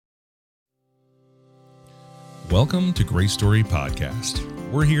Welcome to Great Story Podcast.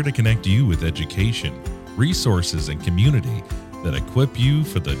 We're here to connect you with education, resources, and community that equip you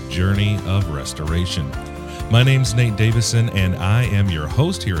for the journey of restoration. My name's Nate Davison, and I am your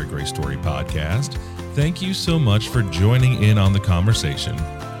host here at Great Story Podcast. Thank you so much for joining in on the conversation.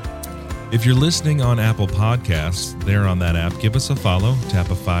 If you're listening on Apple Podcasts, there on that app, give us a follow,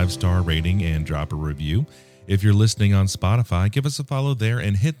 tap a 5-star rating, and drop a review. If you're listening on Spotify, give us a follow there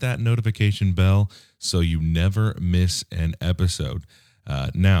and hit that notification bell so you never miss an episode.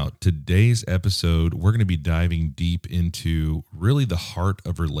 Now, today's episode, we're going to be diving deep into really the heart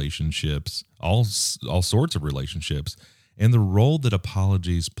of relationships, all sorts of relationships, and the role that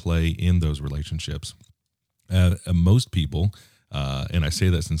apologies play in those relationships. Most people, and I say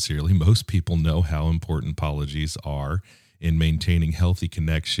that sincerely, most people know how important apologies are in maintaining healthy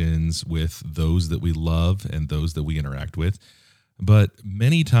connections with those that we love and those that we interact with. But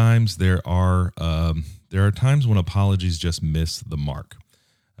many times there are times when apologies just miss the mark.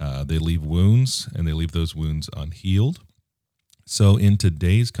 They leave wounds, and they leave those wounds unhealed. So in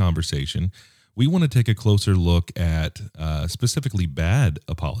today's conversation, we want to take a closer look at specifically bad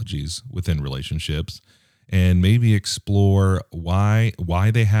apologies within relationships, and maybe explore why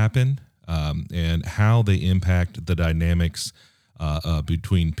they happen, and how they impact the dynamics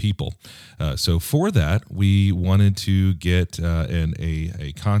between people. So for that, we wanted to get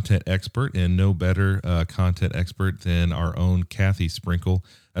a content expert, and no better content expert than our own Kathy Sprinkle.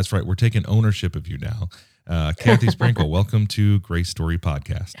 That's right, we're taking ownership of you now. Kathy Sprinkle, welcome to Great Story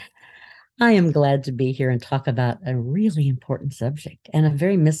Podcast. I am glad to be here and talk about a really important subject and a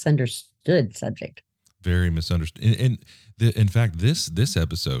very misunderstood subject. Very misunderstood. In fact, this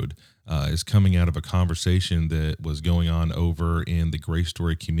episode is coming out of a conversation that was going on over in the Great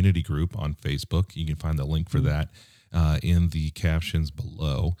Story community group on Facebook. You can find the link for that in the captions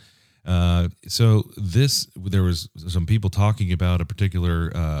below. So there was some people talking about a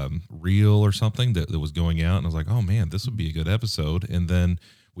particular reel or something that was going out, and I was like, oh man, this would be a good episode. And then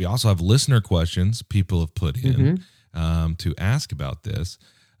we also have listener questions people have put in to ask about this.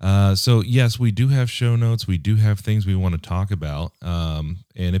 So yes, we do have show notes. We do have things we want to talk about.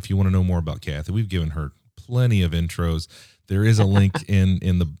 And if you want to know more about Kathy, we've given her plenty of intros. There is a link in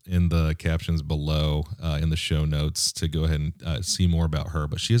the captions below in the show notes to go ahead and see more about her.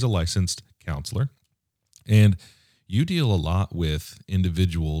 But she is a licensed counselor, and you deal a lot with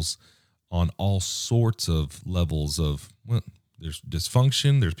individuals on all sorts of levels of, well, there's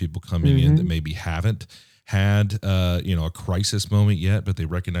dysfunction. There's people coming in that maybe haven't had a crisis moment yet, but they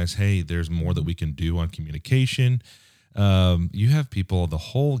recognize, hey, there's more that we can do on communication. You have people the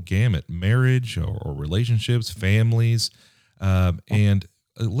whole gamut, marriage or relationships, families, and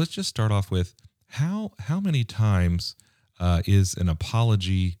let's just start off with how many times is an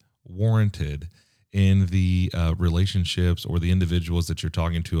apology warranted in the relationships or the individuals that you're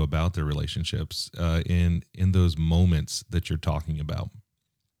talking to about their relationships in those moments that you're talking about?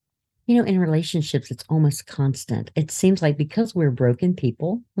 In relationships, it's almost constant. It seems like because we're broken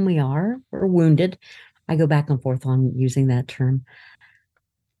people, and we're wounded. I go back and forth on using that term.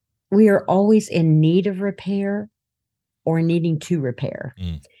 We are always in need of repair or needing to repair.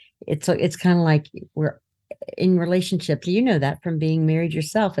 It's kind of like we're in relationships. You know that from being married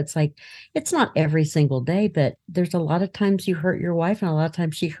yourself. It's like, it's not every single day, but there's a lot of times you hurt your wife, and a lot of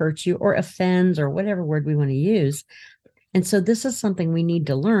times she hurts you or offends, or whatever word we want to use. And so this is something we need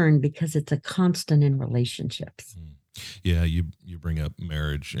to learn because it's a constant in relationships. Yeah, you bring up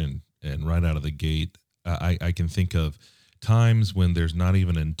marriage, and right out of the gate, I can think of times when there's not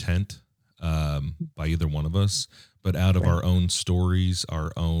even intent by either one of us, but out of our own stories,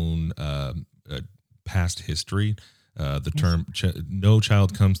 our own past history, the term no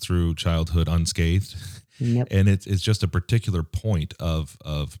child comes through childhood unscathed. Yep. And it's just a particular point of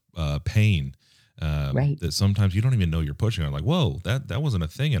pain. That sometimes you don't even know you're pushing on. Like, whoa, that wasn't a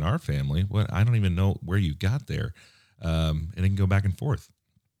thing in our family. What? I don't even know where you got there. And it can go back and forth.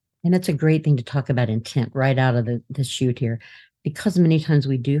 And it's a great thing to talk about intent right out of the chute here, because many times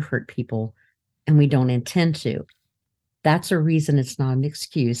we do hurt people and we don't intend to. That's a reason. It's not an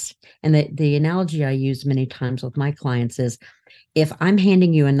excuse. And the analogy I use many times with my clients is, if I'm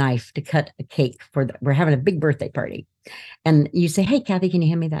handing you a knife to cut a cake we're having a big birthday party, and you say, hey, Kathy, can you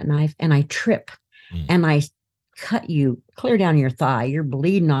hand me that knife? And I trip and I cut you clear down your thigh. You're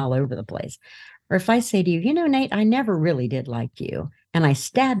bleeding all over the place. Or if I say to you, Nate, I never really did like you, and I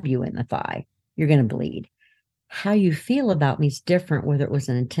stab you in the thigh, you're going to bleed. How you feel about me is different, whether it was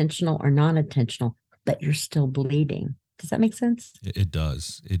an intentional or non-intentional, but you're still bleeding. Does that make sense? It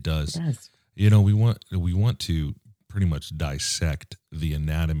does. It does. It does. We want to pretty much dissect the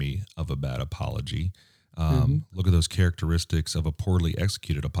anatomy of a bad apology. Hmm. Look at those characteristics of a poorly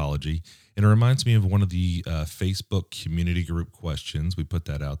executed apology. And it reminds me of one of the Facebook community group questions. We put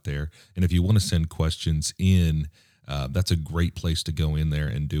that out there. And if you want to send questions in, that's a great place to go in there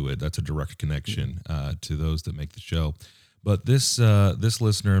and do it. That's a direct connection to those that make the show. But this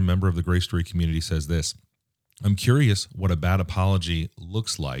listener, a member of the Grace Story community, says this: I'm curious what a bad apology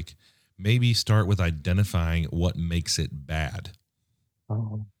looks like. Maybe start with identifying what makes it bad.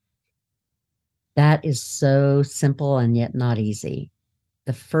 Oh, that is so simple and yet not easy.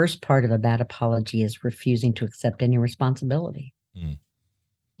 The first part of a bad apology is refusing to accept any responsibility. Mm,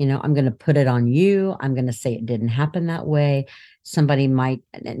 I'm going to put it on you. I'm going to say it didn't happen that way. Somebody might,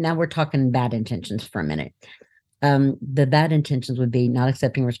 now we're talking bad intentions for a minute. The bad intentions would be not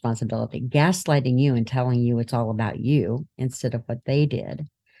accepting responsibility, gaslighting you and telling you it's all about you instead of what they did.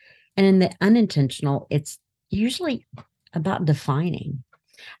 And in the unintentional, it's usually about defining.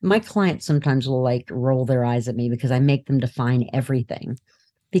 My clients sometimes will like roll their eyes at me because I make them define everything.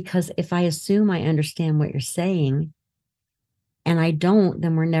 Because if I assume I understand what you're saying and I don't,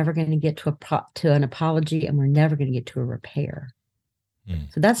 then we're never going to get to an apology, and we're never going to get to a repair.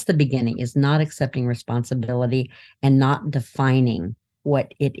 mm. So that's the beginning, is not accepting responsibility and not defining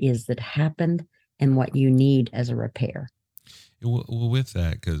what it is that happened and what you need as a repair. Well, with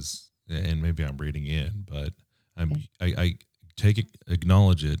that, because, and maybe I'm reading in, but Okay. I take it,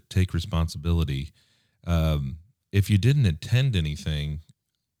 acknowledge it, take responsibility. If you didn't intend anything,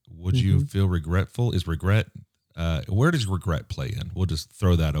 would you Mm-hmm. feel regretful? Is regret, where does regret play in? We'll just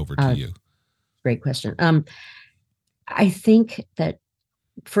throw that over to Uh, you. Great question. I think that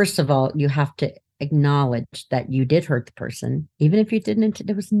first of all, you have to acknowledge that you did hurt the person, even if you didn't.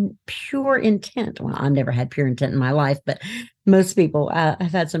 There was pure intent. Well, I've never had pure intent in my life, but most people have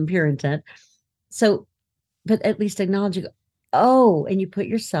had some pure intent. So, but at least acknowledge you. Oh, and you put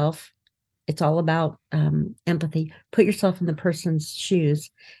yourself. It's all about empathy. Put yourself in the person's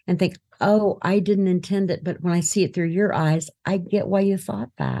shoes and think, oh, I didn't intend it, but when I see it through your eyes, I get why you thought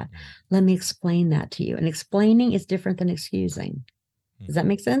that. Let me explain that to you. And explaining is different than excusing. Mm. Does that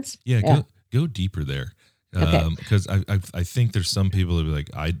make sense? Yeah, Yeah. go deeper there, Okay. because I think there's some people that be like,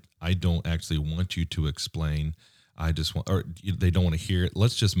 I don't actually want you to explain. I just want, or they don't want to hear it.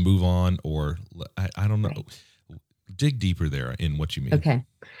 Let's just move on, or I don't know. Right. Dig deeper there in what you mean. Okay.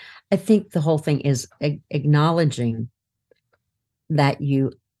 I think the whole thing is acknowledging that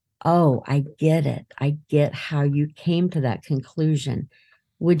oh, I get it. I get how you came to that conclusion.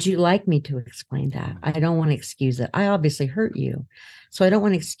 Would you like me to explain that? I don't want to excuse it. I obviously hurt you. So I don't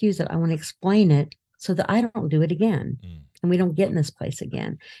want to excuse it. I want to explain it so that I don't do it again Mm, and we don't get in this place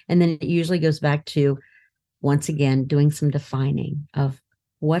again. And then it usually goes back to, once again, doing some defining of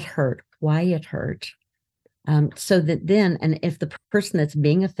what hurt, why it hurt. So that then, and if the person that's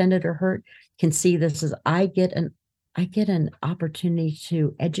being offended or hurt can see this as, I get an opportunity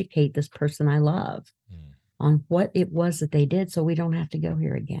to educate this person I love mm. on what it was that they did, so we don't have to go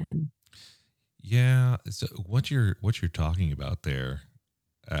here again. Yeah. So what you're talking about there,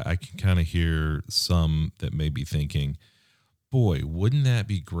 I can kind of hear some that may be thinking, boy, wouldn't that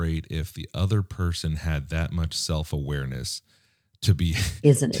be great if the other person had that much self awareness to be,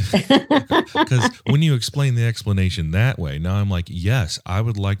 Isn't it? because when you explain the explanation that way, now I'm like, yes, I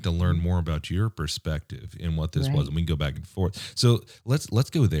would like to learn more about your perspective in what this was, Right. and we can go back and forth. So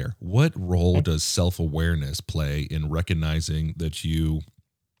let's go there. What role Okay. does self awareness play in recognizing that you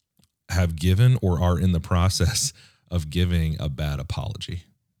have given or are in the process of giving a bad apology?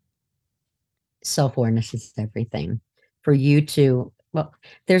 Self-awareness is everything. For you to, well,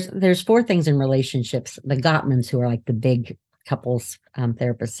 there's four things in relationships. The Gottmans, who are like the big couples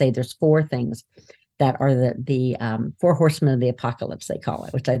therapists, say there's four things that are the four horsemen of the apocalypse, they call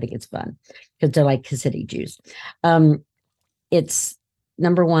it, which I think is fun because they're like Hasidic Jews. It's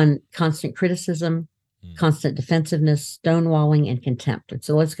number one, constant criticism, Mm, constant defensiveness, stonewalling, and contempt. And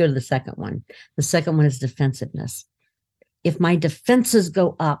so let's go to the second one. The second one is defensiveness. If my defenses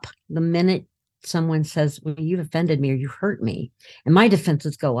go up the minute someone says, well, you've offended me or you hurt me, and my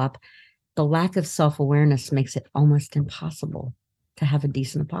defenses go up, the lack of self awareness makes it almost impossible to have a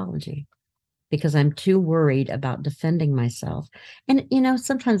decent apology because I'm too worried about defending myself. And,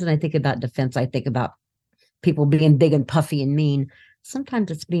 sometimes when I think about defense, I think about people being big and puffy and mean. Sometimes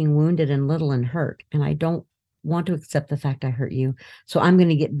it's being wounded and little and hurt. And I don't want to accept the fact I hurt you. So I'm going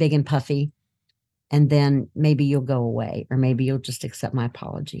to get big and puffy. And then maybe you'll go away, or maybe you'll just accept my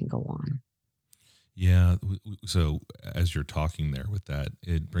apology and go on. yeah. So as you're talking there with that,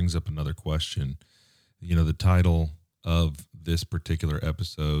 it brings up another question. The title of this particular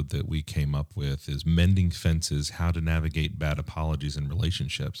episode that we came up with is Mending Fences: How to Navigate Bad Apologies in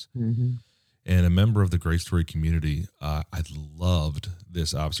Relationships. Mm-hmm. And a member of the Grace Story community, I loved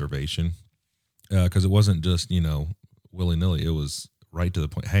this observation because it wasn't just, willy nilly. It was right to the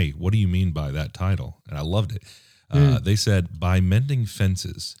point. Hey, what do you mean by that title? And I loved it. Mm. They said, by mending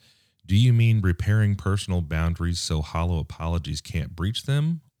fences, do you mean repairing personal boundaries so hollow apologies can't breach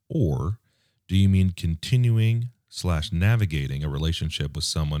them? Or do you mean continuing/navigating a relationship with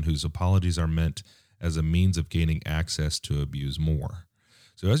someone whose apologies are meant as a means of gaining access to abuse more?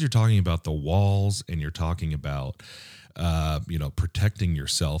 So as you're talking about the walls and you're talking about, protecting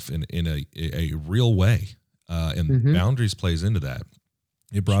yourself in a real way, and Hmm. boundaries plays into that.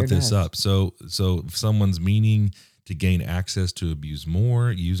 It Sure brought this does. up. So if someone's meaning to gain access to abuse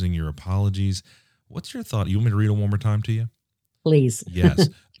more using your apologies, what's your thought? You want me to read it one more time to you? Please. Yes.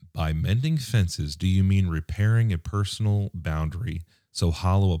 By mending fences, do you mean repairing a personal boundary so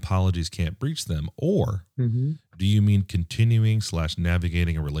hollow apologies can't breach them? Or Hmm. do you mean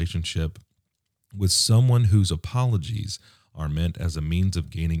continuing/navigating a relationship with someone whose apologies are meant as a means of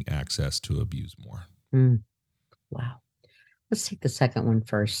gaining access to abuse more? Mm. Wow. Let's take the second one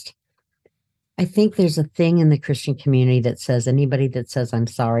first. I think there's a thing in the Christian community that says anybody that says, I'm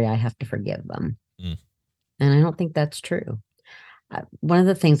sorry, I have to forgive them. Mm, And I don't think that's true. One of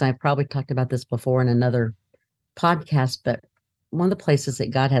the things I probably talked about this before in another podcast, but one of the places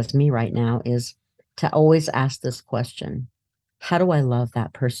that God has me right now is to always ask this question: how do I love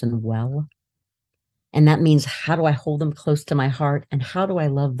that person well? And that means, how do I hold them close to my heart? And how do I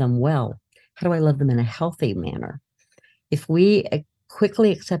love them well? How do I love them in a healthy manner? If we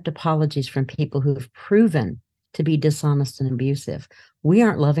quickly accept apologies from people who have proven to be dishonest and abusive, we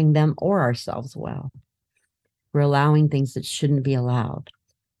aren't loving them or ourselves well. We're allowing things that shouldn't be allowed.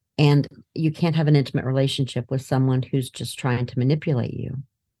 And you can't have an intimate relationship with someone who's just trying to manipulate you.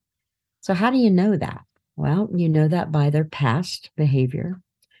 So, how do you know that? Well, you know that by their past behavior.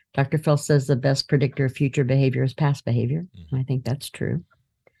 Dr. Phil says the best predictor of future behavior is past behavior. mhm. I think that's true.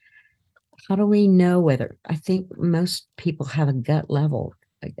 How do we know whether? I think most people have a gut level,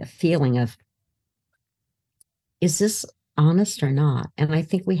 a feeling of, is this honest or not? And I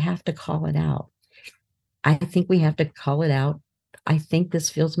think we have to call it out. I think we have to call it out. I think this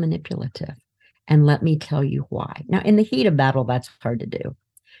feels manipulative. And let me tell you why. Now, in the heat of battle, that's hard to do.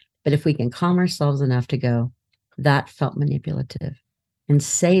 But if we can calm ourselves enough to go, that felt manipulative, and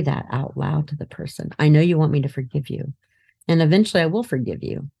say that out loud to the person, I know you want me to forgive you. And eventually I will forgive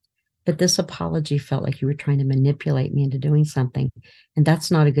you. But this apology felt like you were trying to manipulate me into doing something. And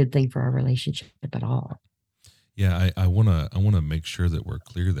that's not a good thing for our relationship at all. Yeah, I wanna make sure that we're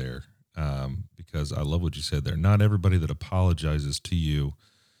clear there, because I love what you said there. Not everybody that apologizes to you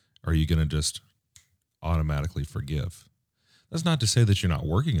are you gonna just automatically forgive. That's not to say that you're not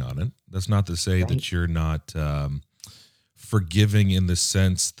working on it. That's not to say Right. that you're not forgiving in the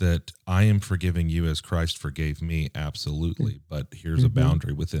sense that I am forgiving you as Christ forgave me. Absolutely, but here's a Mm-hmm.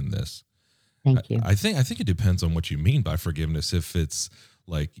 boundary within this. I, Thank you. I think it depends on what you mean by forgiveness. If it's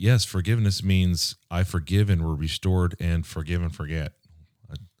like, yes, forgiveness means I forgive and we're restored and forgive and forget.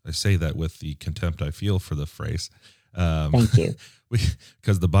 I say that with the contempt I feel for the phrase, um, Thank you.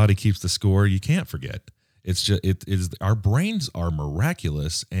 because the body keeps the score. You can't forget. It's just it is our brains are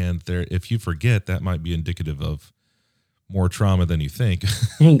miraculous, and there if you forget, that might be indicative of more trauma than you think.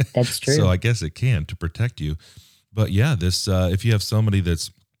 That's So true. I guess it can to protect you. But yeah, this if you have somebody that's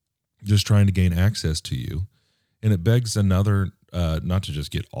just trying to gain access to you, and it begs another, not to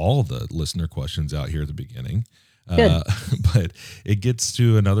just get all the listener questions out here at the beginning, Good. uh, but it gets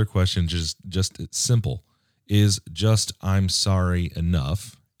to another question, just it's simple. Is just I'm sorry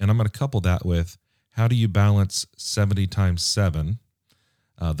enough? And I'm going to couple that with how do you balance 70 times 7,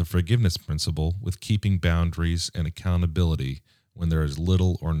 the forgiveness principle, with keeping boundaries and accountability when there is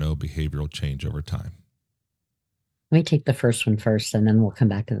little or no behavioral change over time? Let me take the first one first, and then we'll come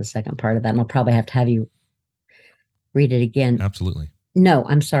back to the second part of that. And I'll probably have to have you read it again. Absolutely. No,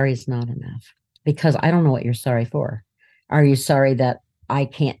 I'm sorry is not enough, because I don't know what you're sorry for. Are you sorry that I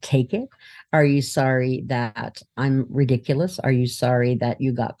can't take it? Are you sorry that I'm ridiculous? Are you sorry that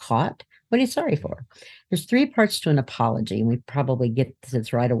you got caught? What are you sorry Mm, for? There's three parts to an apology, and we probably get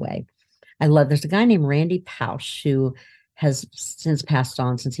this right away. There's a guy named Randy Pausch who has since passed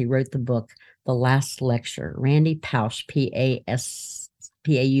on, since he wrote the book, The Last Lecture. Randy Pausch, Pausch.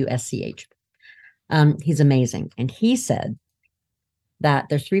 He's amazing. And he said that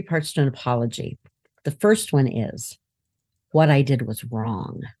there's three parts to an apology. The first one is, what I did was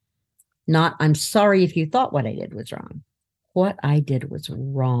wrong. Not, I'm sorry if you thought what I did was wrong. What I did was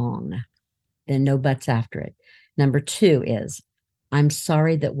wrong. Then no buts after it. Number two is, I'm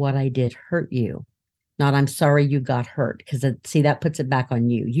sorry that what I did hurt you. not I'm sorry you got hurt. Because see, that puts it back on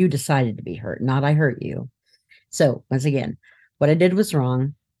you. You decided to be hurt, not I hurt you. So once again, what I did was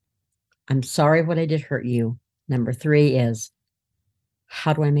wrong. I'm sorry what I did hurt you. Number 3 is,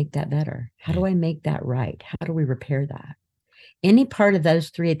 how do I make that better? How do I make that right? How do we repair that? Any part of those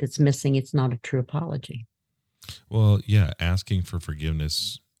 3 that's missing, it's not a true apology. Well, yeah, asking for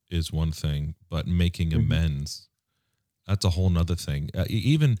forgiveness is one thing, but making amends, that's a whole nother thing.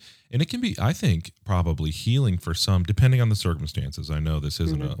 Even, and it can be, I think, probably healing for some, depending on the circumstances. I know this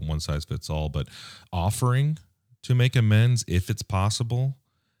isn't a one size fits all, but offering to make amends, if it's possible,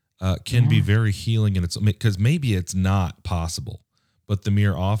 can be very healing. And it's because maybe it's not possible, but the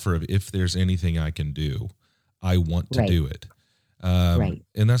mere offer of, if there's anything I can do, I want to do it.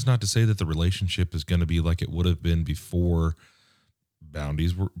 And that's not to say that the relationship is going to be like it would have been before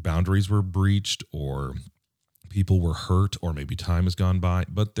boundaries were breached, or people were hurt, or maybe time has gone by,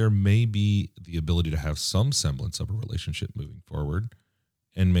 but there may be the ability to have some semblance of a relationship moving forward.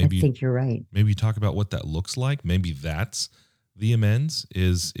 And maybe, I think you're right. Maybe talk about what that looks like. Maybe that's the amends,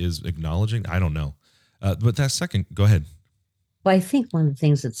 is acknowledging. I don't know. But that second, go ahead. Well, I think one of the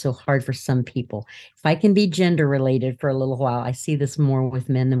things that's so hard for some people, if I can be gender related for a little while, I see this more with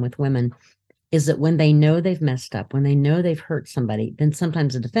men than with women, is that when they know they've messed up, when they know they've hurt somebody, then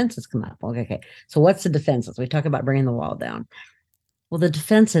sometimes the defenses come up. Okay. So what's the defenses? We talk about bringing the wall down. Well, the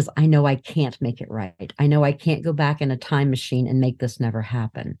defense is, I know I can't make it right. I know I can't go back in a time machine and make this never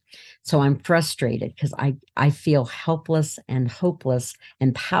happen. So I'm frustrated because I feel helpless and hopeless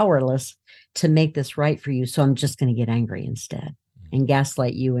and powerless to make this right for you. So I'm just going to get angry instead and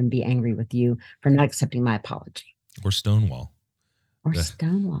gaslight you and be angry with you for not accepting my apology. Or stonewall. Or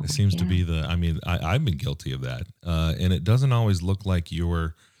stonewall. It seems to be I've been guilty of that. And it doesn't always look like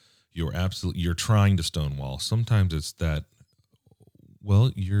you're trying to stonewall. Sometimes it's that,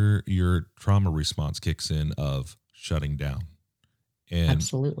 well, your trauma response kicks in of shutting down. And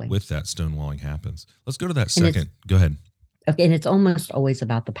absolutely, with that, stonewalling happens. Let's go to that second. Go ahead. Okay. And it's almost always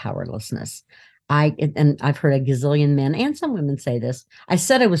about the powerlessness. And I've heard a gazillion men and some women say this. I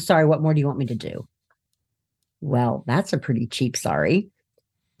said I was sorry. What more do you want me to do? Well, that's a pretty cheap sorry.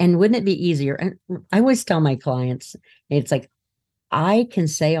 And wouldn't it be easier? And I always tell my clients, it's like, I can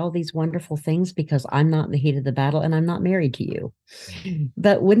say all these wonderful things because I'm not in the heat of the battle and I'm not married to you.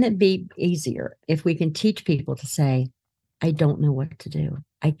 But wouldn't it be easier if we can teach people to say, I don't know what to do.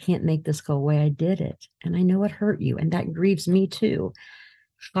 I can't make this go away. I did it. And I know it hurt you. And that grieves me too.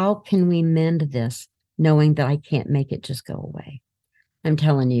 How can we mend this knowing that I can't make it just go away? I'm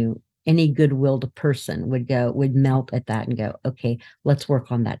telling you, any good-willed person would melt at that and go, okay, let's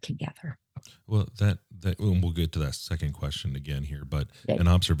work on that together. Well, that we'll get to that second question again here, but an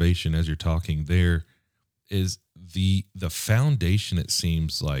observation as you're talking there is the foundation, it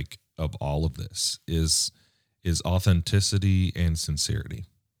seems like, of all of this is authenticity and sincerity.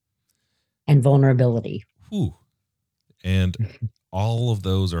 And vulnerability. Whew. And all of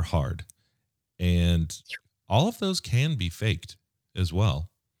those are hard. And all of those can be faked as well.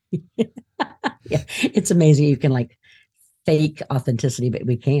 Yeah, it's amazing you can fake authenticity, but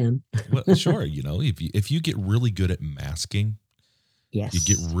we can. Well, sure. If you get really good at masking, yes, you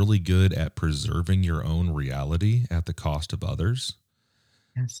get really good at preserving your own reality at the cost of others.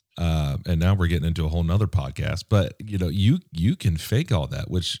 Yes. And now we're getting into a whole nother podcast, but you can fake all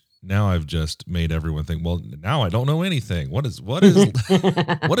that, which now I've just made everyone think, well, now I don't know anything. What is what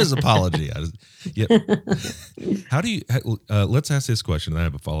is apology? How do you, let's ask this question. I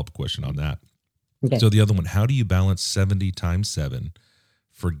have a follow-up question on that. Okay. So the other one, how do you balance 70 times 7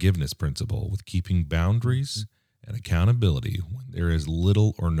 forgiveness principle with keeping boundaries and accountability when there is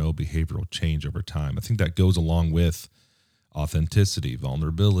little or no behavioral change over time? I think that goes along with authenticity,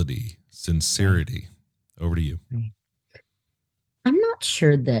 vulnerability, sincerity. Right. Over to you. Right. I'm not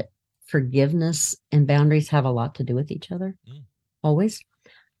sure that forgiveness and boundaries have a lot to do with each other. Always.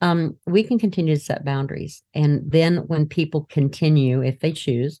 We can continue to set boundaries. And then when people continue, if they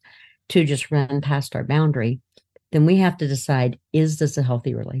choose to just run past our boundary, then we have to decide, is this a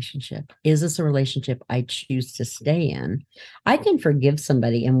healthy relationship? Is this a relationship I choose to stay in? I can forgive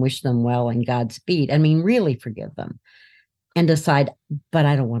somebody and wish them well and Godspeed. I mean, really forgive them and decide, but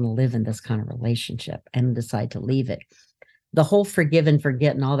I don't want to live in this kind of relationship, and decide to leave it. The whole forgive and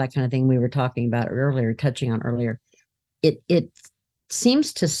forget and all that kind of thing we were talking about earlier, touching on earlier, it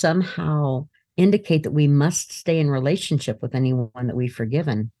seems to somehow indicate that we must stay in relationship with anyone that we've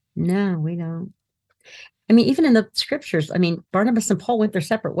forgiven. No, we don't. I mean, even in the scriptures, Barnabas and Paul went their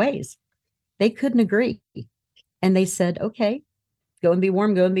separate ways. They couldn't agree. And they said, okay, go and be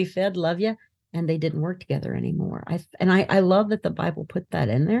warm, go and be fed, love you. And they didn't work together anymore. I love that the Bible put that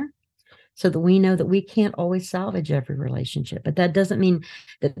in there, so that we know that we can't always salvage every relationship. But that doesn't mean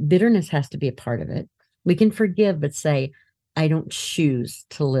that bitterness has to be a part of it. We can forgive, but say, I don't choose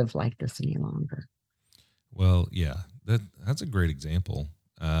to live like this any longer. Well, yeah, that's a great example,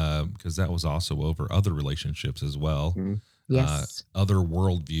 because that was also over other relationships as well, Mm. Yes. other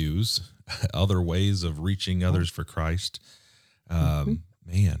worldviews, other ways of reaching Oh. others for Christ. Mm-hmm.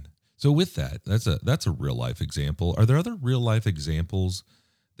 Man, so with that, that's a real life example. Are there other real life examples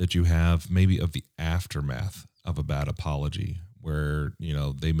that you have, maybe of the aftermath of a bad apology, where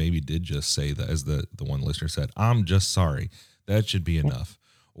they maybe did just say that, as the one listener said, "I'm just sorry. That should be Yep. enough."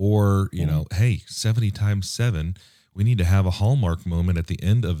 Or, Yeah. hey, 70 times 7, we need to have a hallmark moment at the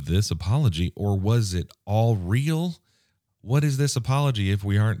end of this apology. Or was it all real? What is this apology if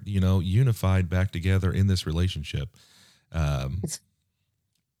we aren't, unified back together in this relationship? Um, It's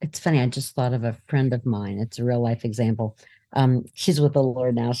it's funny. I just thought of a friend of mine. It's a real life example. She's with the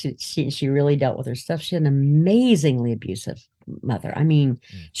Lord now. She really dealt with her stuff. She had an amazingly abusive mother. I mean,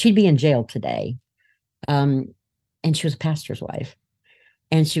 mm, she'd be in jail today. Um, and she was a pastor's wife,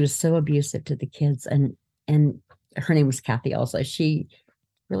 and she was so abusive to the kids. And her name was Kathy. Also, she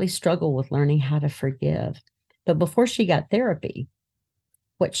really struggled with learning how to forgive. But before she got therapy,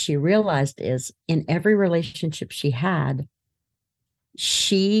 what she realized is in every relationship she had,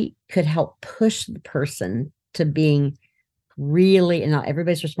 she could help push the person to being really, and not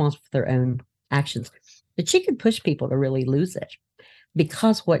everybody's responsible for their own actions, but she could push people to really lose it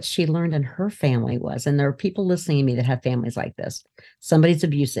because what she learned in her family was, and there are people listening to me that have families like this. Somebody's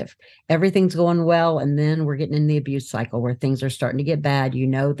abusive, everything's going well, and then we're getting in the abuse cycle where things are starting to get bad. You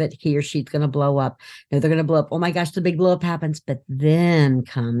know that he or she's going to blow up. No, they're going to blow up. Oh my gosh, the big blow up happens. But then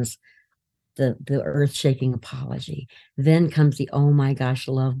comes the earth shaking apology. Then comes the oh my gosh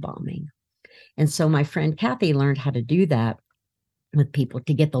love bombing. And so my friend Kathy learned how to do that with people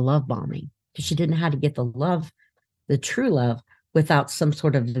to get the love bombing, because she didn't know how to get the love, the true love, without some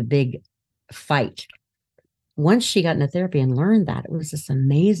sort of the big fight. Once she got into therapy and learned that, it was this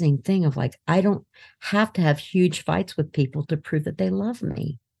amazing thing of like, I don't have to have huge fights with people to prove that they love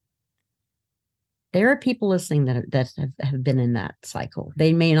me. There are people listening that have been in that cycle.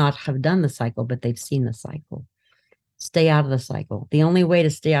 They may not have done the cycle, but they've seen the cycle. Stay out of the cycle. The only way to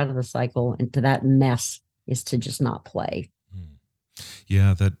stay out of the cycle and to that mess is to just not play. mm.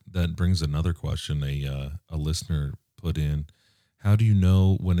 Yeah, that brings another question. A listener put in, how do you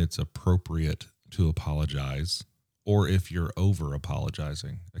know when it's appropriate to apologize, or if you're over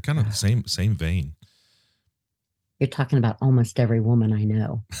apologizing? Kind of the same vein. You're talking about almost every woman I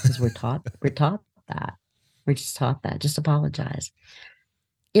know, because we're taught that. We're just taught that. Just apologize.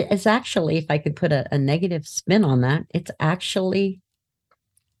 It's actually, if I could put a negative spin on that, it's actually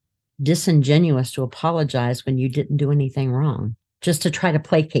disingenuous to apologize when you didn't do anything wrong, just to try to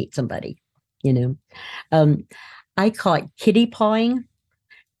placate somebody, you know. Um, I call it kitty pawing.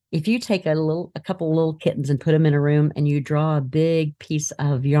 If you take a couple of little kittens and put them in a room and you draw a big piece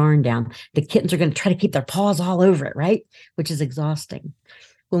of yarn down, the kittens are going to try to keep their paws all over it, right? Which is exhausting.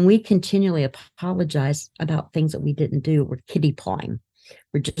 When we continually apologize about things that we didn't do, we're kitty pawing.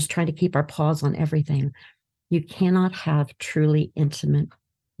 We're just trying to keep our paws on everything. You cannot have truly intimate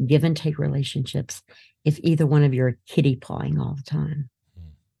give and take relationships if either one of you are kitty pawing all the time.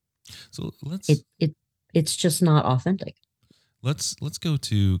 So It it it's just not authentic. let's go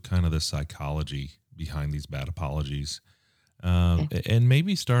to kind of the psychology behind these bad apologies, Okay. and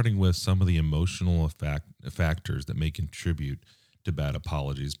maybe starting with some of the emotional factors that may contribute to bad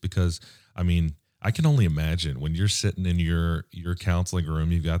apologies. Because I mean, I can only imagine when you're sitting in your counseling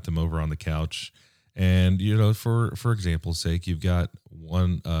room, you've got them over on the couch, and for example's sake, you've got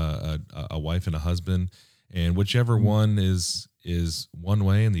one a wife and a husband, and whichever Mm. one is one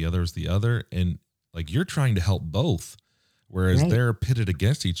way and the other is the other, and like you're trying to help both, whereas Right. they're pitted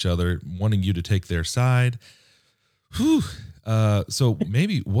against each other, wanting you to take their side. Whew. So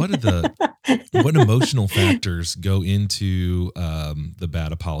maybe what emotional factors go into the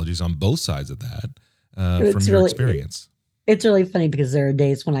bad apologies on both sides of that, from it's your really experience? it's really funny because there are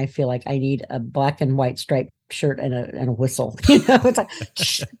days when I feel like I need a black and white striped shirt and a whistle. It's like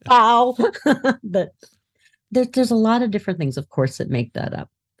bow. But there's a lot of different things, of course, that make that up.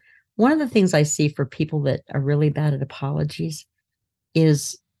 One of the things I see for people that are really bad at apologies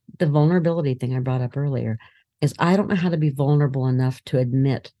is the vulnerability thing I brought up earlier. Is I don't know how to be vulnerable enough to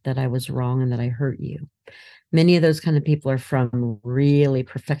admit that I was wrong and that I hurt you. Many of those kind of people are from really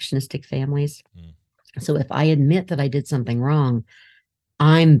perfectionistic families. Mm, So if I admit that I did something wrong,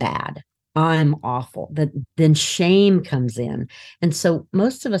 I'm bad. I'm awful. That then shame comes in. And so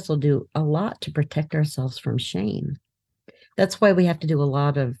most of us will do a lot to protect ourselves from shame. That's why we have to do a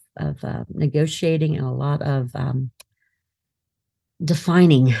lot of negotiating and a lot of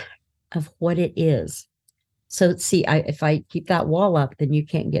defining of what it is. So see, if I keep that wall up, then you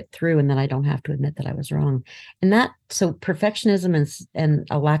can't get through, and then I don't have to admit that I was wrong. And that so perfectionism and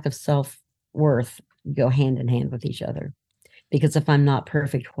a lack of self-worth go hand in hand with each other. Because if I'm not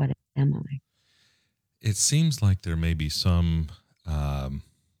perfect, what am I? It seems like there may be some, um,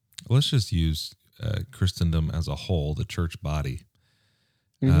 let's just use Christendom as a whole, the church body,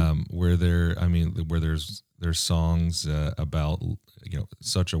 Mm-hmm. where there, I mean, where there's songs about,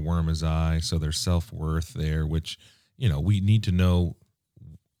 such a worm as I. So there's self worth there, which, we need to know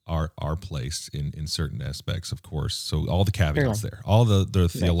our place in certain aspects, of course. So all the caveats Surely. there, all the Right.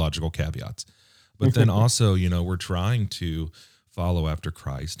 theological caveats, but then also, we're trying to follow after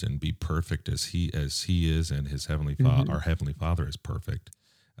Christ and be perfect as he is, and his Mm-hmm. our heavenly Father is perfect.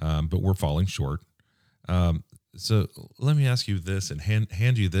 But we're falling short. Um, so let me ask you this and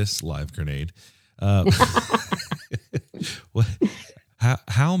hand you this live grenade. Uh, what,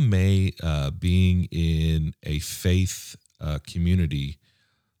 how may being in a faith community,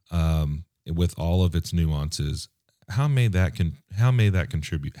 with all of its nuances, how may that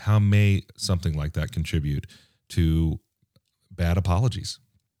contribute? How may something like that contribute to bad apologies?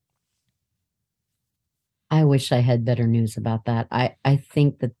 I wish I had better news about that. I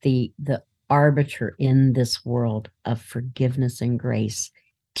think that the arbiter in this world of forgiveness and grace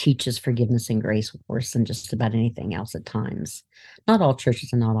teaches forgiveness and grace worse than just about anything else at times. Not all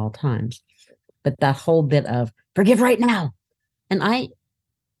churches and not all times, but that whole bit of forgive right now. And I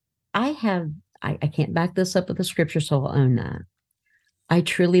have I can't back this up with the scripture, so I'll own that. I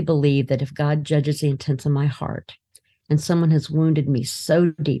truly believe that if God judges the intents of my heart and someone has wounded me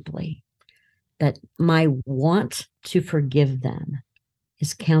so deeply that my want to forgive them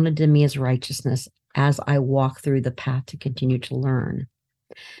is counted to me as righteousness as I walk through the path to continue to learn.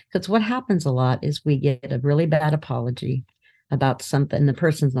 Because what happens a lot is we get a really bad apology about something, and the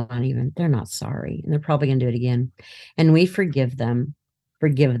person's they're not sorry, and they're probably going to do it again. And we forgive them.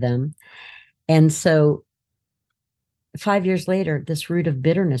 And so 5 years later, this root of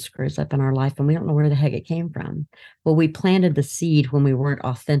bitterness grows up in our life, and we don't know where the heck it came from. Well, we planted the seed when we weren't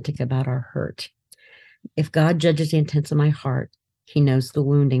authentic about our hurt. If God judges the intents of my heart, he knows the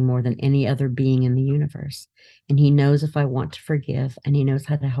wounding more than any other being in the universe. And he knows if I want to forgive, and he knows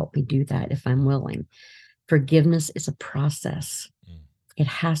how to help me do that if I'm willing. Forgiveness is a process. It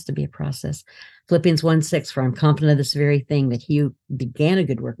has to be a process. Philippians 1:6, for I'm confident of this very thing, that he who began a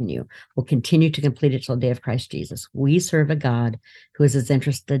good work in you will continue to complete it till the day of Christ Jesus. We serve a God who is as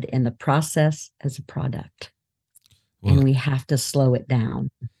interested in the process as a product, Well, and we have to slow it down.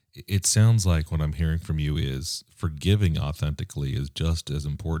 it sounds like what I'm hearing from you is forgiving authentically is just as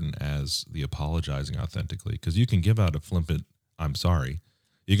important as the apologizing authentically, because you can give out a flippant "I'm sorry."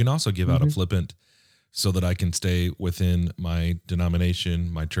 You can also give out a Mm-hmm. flippant "so that I can stay within my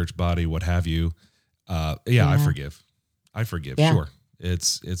denomination, my church body, what have you." Yeah, I Yeah. forgive. I forgive. Yeah. Sure,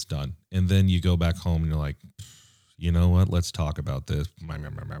 it's done. And then you go back home and you're like, you know what? Let's talk about this.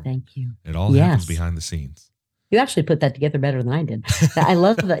 Thank you. It all happens Yes. behind the scenes. You actually put that together better than I did. I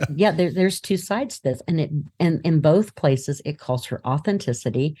love that. Yeah, there's two sides to this, and in both places it calls for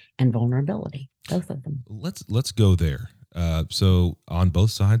authenticity and vulnerability. Both of them. Let's go there. So on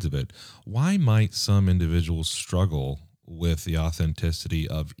both sides of it, why might some individuals struggle with the authenticity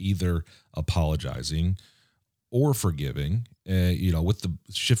of either apologizing or forgiving? With the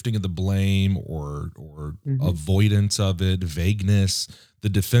shifting of the blame or Mm-hmm. avoidance of it, vagueness, the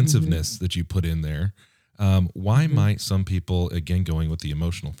Mm-hmm. defensiveness that you put in there. Why Mm-hmm. might some people, again, going with the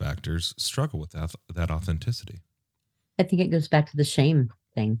emotional factors, struggle with that authenticity? I think it goes back to the shame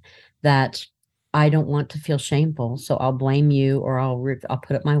thing, that I don't want to feel shameful, so I'll blame you, or I'll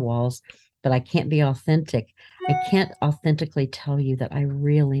put up my walls, but I can't be authentic. I can't authentically tell you that I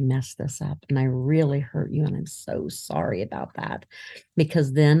really messed this up and I really hurt you and I'm so sorry about that,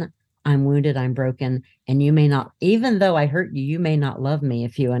 because then I'm wounded, I'm broken, and you may not, even though I hurt you, you may not love me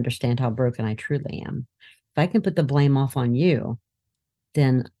if you understand how broken I truly am. If I can put the blame off on you,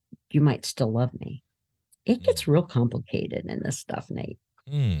 then you might still love me. It gets real complicated in this stuff, Nate.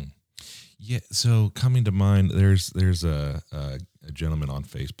 Mm. Yeah. So coming to mind, there's a gentleman on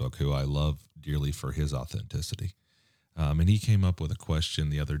Facebook who I love dearly for his authenticity, and he came up with a question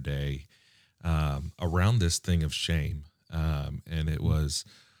the other day, around this thing of shame, and it was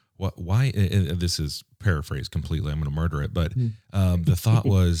what why and this is paraphrased completely. I'm going to murder it, but Mhm. the thought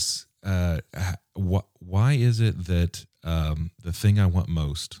was, why is it that the thing I want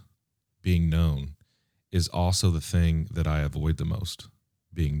most, being known, is also the thing that I avoid the most,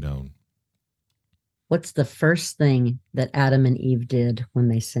 being known? What's the first thing that Adam and Eve did when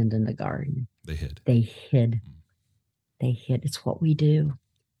they sinned in the garden? They hid. They hid. They hid. It's what we do.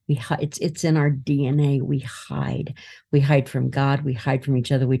 We hide. It's in our DNA. We hide. We hide from God. We hide from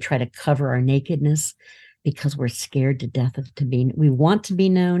each other. We try to cover our nakedness because we're scared to death of to be. We want to be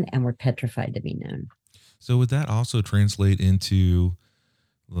known, and we're petrified to be known. So would that also translate into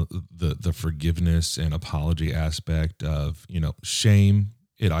the forgiveness and apology aspect of, shame?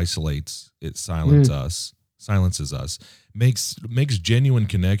 It isolates, it silences us, makes genuine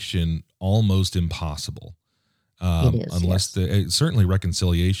connection almost impossible. It is, Unless yes. certainly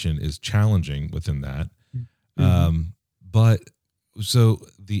reconciliation is challenging within that. Mm-hmm. But so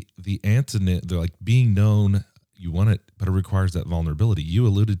the antonym, they're like being known, you want it, but it requires that vulnerability. You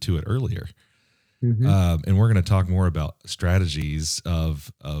alluded to it earlier. Mm-hmm. And we're going to talk more about strategies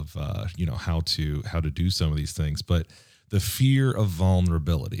of how to do some of these things. But the fear of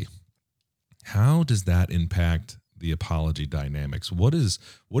vulnerability, how does that impact the apology dynamics? What does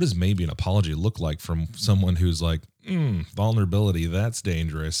maybe an apology look like from someone who's like, vulnerability, that's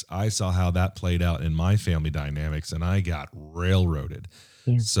dangerous. I saw how that played out in my family dynamics, and I got railroaded.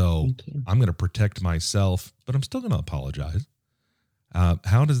 Yeah. So Thank you. I'm going to protect myself, but I'm still going to apologize.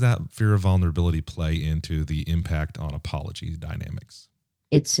 How does that fear of vulnerability play into the impact on apology dynamics?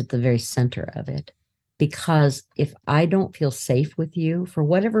 It's at the very center of it. Because if I don't feel safe with you, for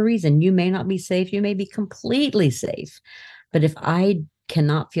whatever reason, you may not be safe, you may be completely safe. But if I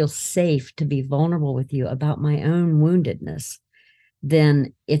cannot feel safe to be vulnerable with you about my own woundedness,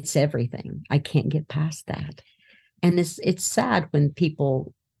 then it's everything. I can't get past that. And it's sad when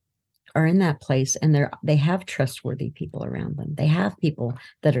people are in that place and they have trustworthy people around them. They have people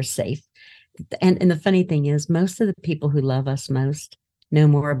that are safe. And the funny thing is, most of the people who love us most know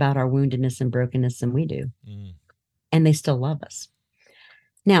more about our woundedness and brokenness than we do. Mm. And they still love us.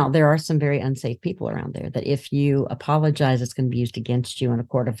 Now, there are some very unsafe people around there that if you apologize, it's going to be used against you in a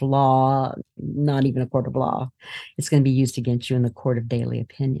court of law, not even a court of law. It's going to be used against you in the court of daily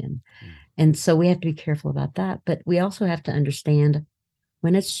opinion. And so we have to be careful about that. But we also have to understand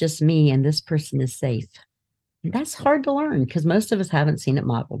when it's just me and this person is safe. That's hard to learn because most of us haven't seen it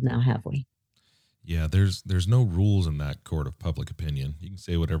modeled now, have we? Yeah, there's no rules in that court of public opinion. You can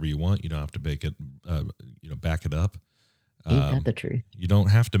say whatever you want. You don't have to back it up. Ain't that the truth? You don't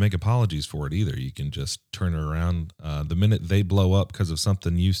have to make apologies for it either. You can just turn it around. The minute they blow up because of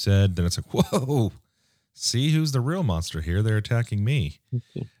something you said, then it's like, whoa, see who's the real monster here? They're attacking me. Thank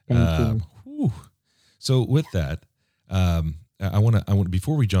you. Thank you. Whew. So with that, I want to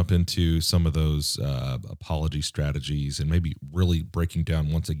before we jump into some of those apology strategies and maybe really breaking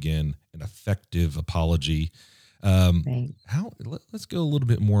down once again an effective apology. Right. Let's go a little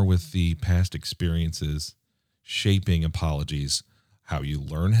bit more with the past experiences shaping apologies. How you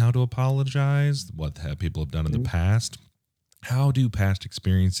learn how to apologize, what people have done in the past. How do past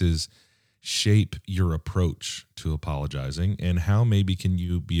experiences shape your approach to apologizing, and how maybe can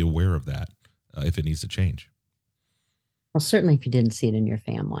you be aware of that if it needs to change? Well, certainly if you didn't see it in your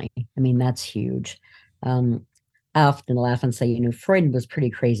family. I mean, that's huge. I often laugh and say, Freud was pretty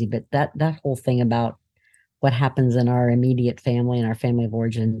crazy, but that whole thing about what happens in our immediate family and our family of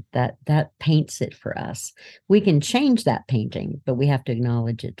origin, that paints it for us. We can change that painting, but we have to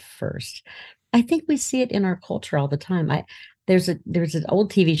acknowledge it first. I think we see it in our culture all the time. There's an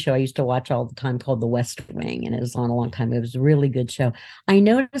old TV show I used to watch all the time called The West Wing, and it was on a long time. It was a really good show. I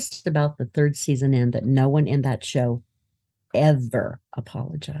noticed about the third season in that no one in that show ever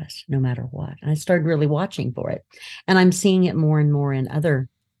apologized, no matter what. And I started really watching for it. And I'm seeing it more and more in other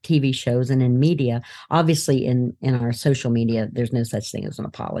TV shows and in media. Obviously, in our social media, there's no such thing as an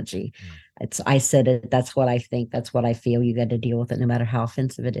apology. It's I said it, that's what I think, that's what I feel. You got to deal with it no matter how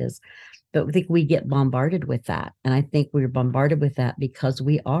offensive it is. But I think we get bombarded with that. And I think we're bombarded with that because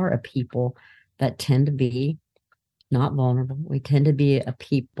we are a people that tend to be not vulnerable. We tend to be a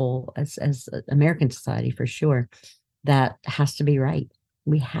people as American society for sure that has to be right.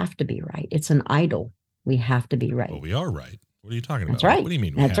 We have to be right. It's an idol. We have to be right. Well, we are right. What are you talking That's about? What right. do you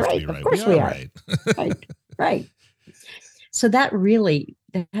mean we That's have to right. be Of right? We course we are are. right. Right. Right. So that really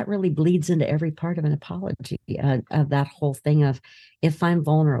bleeds into every part of an apology, of that whole thing of if I'm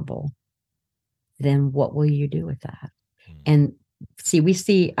vulnerable, then what will you do with that? And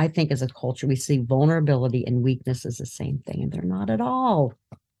I think as a culture, we see vulnerability and weakness as the same thing, and they're not at all.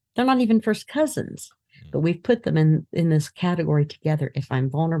 They're not even first cousins, but we've put them in this category together. If I'm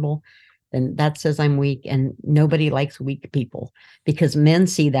vulnerable, then that says I'm weak, and nobody likes weak people because men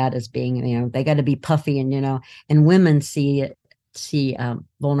see that as being, they got to be puffy, and women see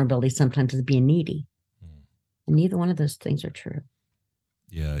vulnerability sometimes as being needy, and neither one of those things are true.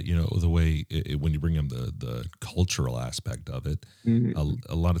 Yeah, the way when you bring in the cultural aspect of it, Mhm.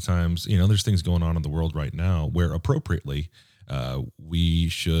 a lot of times, there's things going on in the world right now where appropriately we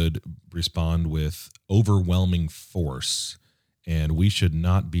should respond with overwhelming force, and we should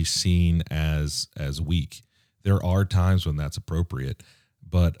not be seen as weak. There are times when that's appropriate,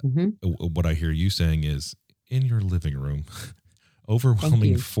 but Mhm. what I hear you saying is in your living room, Thank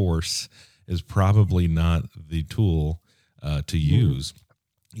overwhelming you. force is probably not the tool to Mhm. use.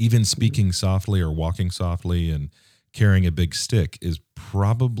 Even Mhm. speaking softly or walking softly and carrying a big stick is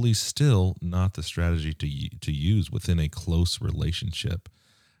probably still not the strategy to use within a close relationship.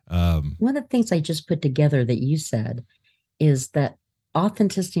 Um, One of the things I just put together that you said is that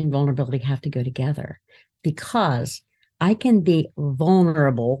authenticity and vulnerability have to go together, because I can be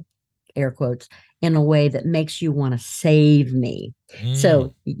vulnerable, air quotes, in a way that makes you want to save me. mm,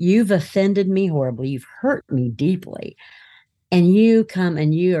 So you've offended me horribly, you've hurt me deeply, and you come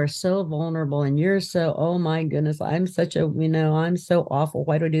and you are so vulnerable and you're so, oh my goodness, I'm such a, I'm so awful,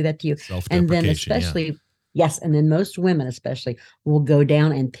 why do I do that to you? And then self-deprecation, yeah. especially, yes, and then most women especially will go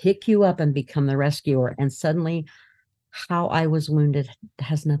down and pick you up and become the rescuer, and suddenly how I was wounded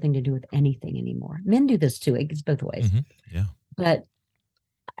has nothing to do with anything anymore. Men do this too. It goes both ways. Yeah, But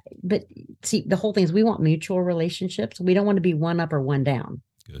but see, the whole thing is we want mutual relationships. We don't want to be one up or one down.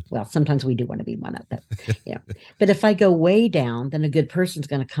 good. Well, sometimes we do want to be one up, but yeah. But if I go way down, then a good person's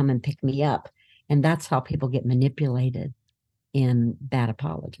going to come and pick me up. And that's how people get manipulated in bad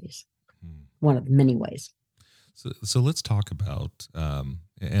apologies. Hmm. One of many ways. So let's talk about, and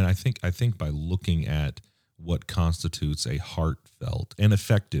I think by looking at what constitutes a heartfelt and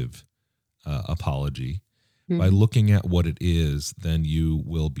effective apology, by Mhm. looking at what it is, then you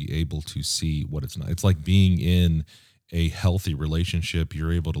will be able to see what it's not. It's like being in a healthy relationship.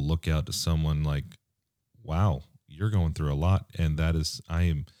 You're able to look out to someone like, wow, you're going through a lot. And that is, I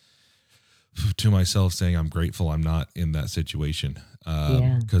am to myself saying, I'm grateful I'm not in that situation.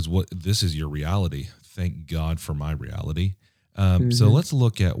 Yeah. Because what this is your reality. Thank God for my reality. So Hmm. let's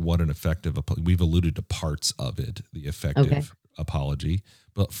look at what an effective, we've alluded to parts of it, the Okay. effective apology,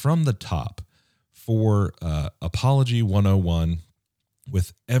 but from the top for Apology 101,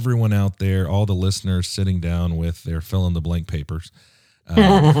 with everyone out there, all the listeners sitting down with their fill in the blank papers.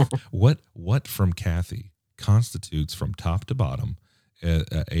 Um, what from Kathy constitutes from top to bottom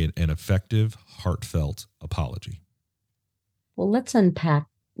an effective, heartfelt apology? Well, let's unpack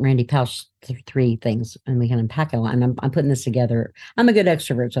Randy Pausch's three things, and we can unpack it a lot. And I'm putting this together. I'm a good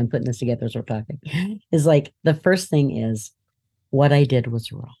extrovert, so I'm putting this together as we're talking. Is like the first thing is what I did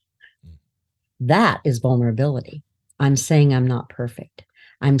was wrong. That is vulnerability. I'm saying I'm not perfect.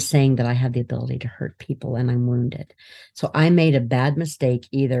 I'm saying that I have the ability to hurt people and I'm wounded. So I made a bad mistake,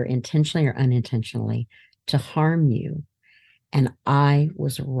 either intentionally or unintentionally, to harm you. And I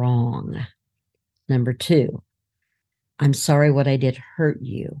was wrong. Number two, I'm sorry what I did hurt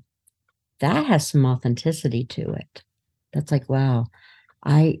you. That has some authenticity to it. That's like, wow,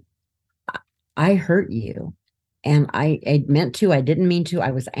 I I hurt you. And I meant to, I didn't mean to. I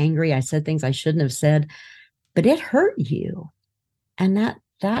was angry. I said things I shouldn't have said, but it hurt you. And that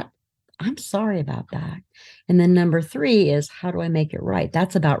I'm sorry about that. And then number three is how do I make it right?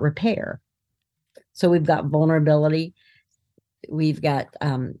 That's about repair. So we've got vulnerability, we've got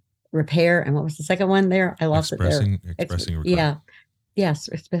repair, and what was the second one there? I lost it there. Expressing regret. Yeah, yes,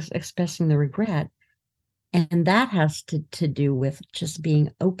 expressing the regret. And that has to do with just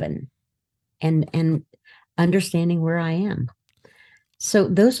being open and understanding where I am. So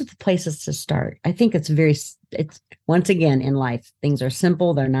those are the places to start. I think it's once again in life, things are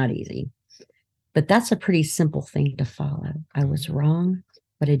simple, they're not easy. But that's a pretty simple thing to follow. I was wrong,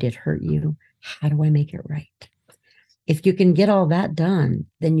 but I did hurt you. How do I make it right? If you can get all that done,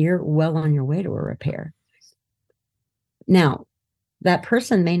 then you're well on your way to a repair. Now, that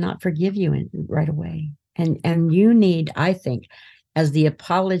person may not forgive you right away. And you need, I think, as the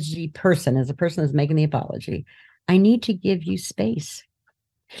apology person, as the person that's making the apology, I need to give you space.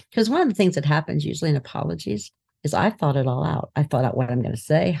 Because one of the things that happens usually in apologies is I've thought it all out. I thought out what I'm going to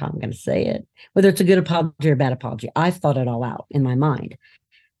say, how I'm going to say it, whether it's a good apology or a bad apology. I've thought it all out in my mind.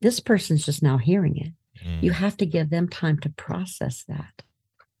 This person's just now hearing it. You Mm. have to give them time to process that.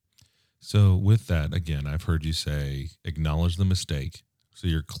 So with that, again, I've heard you say acknowledge the mistake. So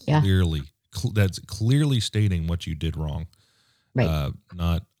you're Yeah, that's clearly stating what you did wrong. right.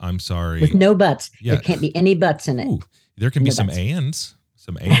 Not I'm With sorry. no buts. There Yeah. can't be any buts in it. Ooh, there can be No buts. some ands,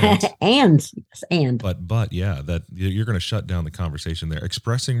 And yes, and but yeah, that you're going to shut down the conversation there.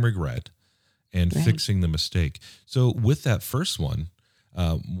 Expressing regret and right. fixing the mistake. So with that first one,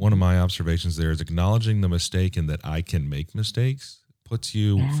 one of my observations there is acknowledging the mistake and that I can make mistakes puts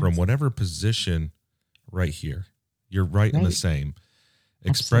you from Yes. whatever position right here. You're right in the Right. same.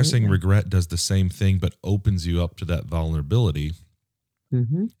 Expressing Absolutely. regret does the same thing, but opens you up to that vulnerability.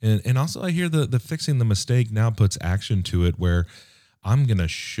 Mm-hmm. And also, I hear the fixing the mistake now puts action to it, where I'm going to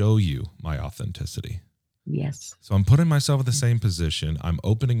show you my authenticity. Yes. So I'm putting myself in the same position. I'm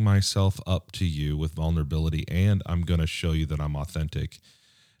opening myself up to you with vulnerability, and I'm going to show you that I'm authentic.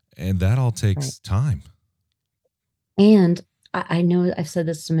 And that all Right. takes time. And I know I've said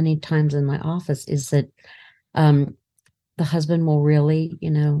this many times in my office is that um, the husband will really,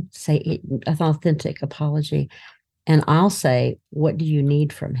 say an authentic apology. And I'll say, what do you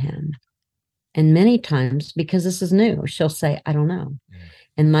need from him? And many times, because this is new, she'll say, I don't know. Mm,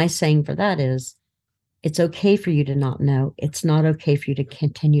 And my saying for that is, it's okay for you to not know. It's not okay for you to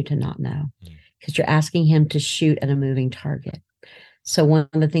continue to not know mm, because you're asking him to shoot at a moving target. So one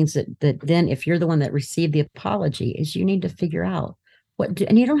of the things that then, if you're the one that received the apology, is you need to figure out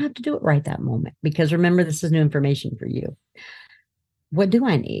and you don't have to do it right that moment because remember, this is new information for you. What do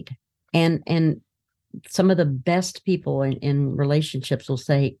I need? And some of the best people in relationships will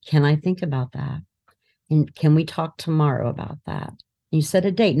say, can I think about that? And can we talk tomorrow about that? You set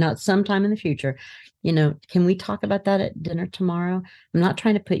a date, not sometime in the future. Can we talk about that at dinner tomorrow? I'm not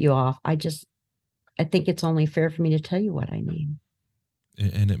trying to put you off. I think it's only fair for me to tell you what I need.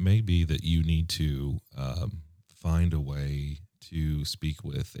 And it may be that you need to find a way to speak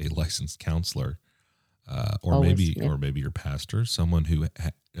with a licensed counselor, Always. or Yep. maybe your pastor, someone who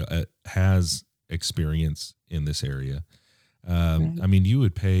has experience in this area. Right. I mean, you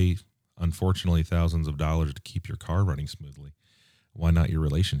would pay, unfortunately, thousands of dollars to keep your car running smoothly. Why not your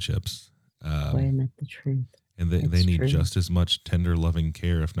relationships? Boy, Um, isn't that the truth? and they It's need true. just as much tender, loving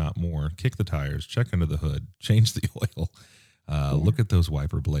care, if not more. Kick the tires, check under the hood, change the oil, Yeah. look at those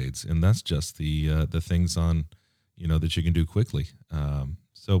wiper blades, and that's just the things on, that you can do quickly.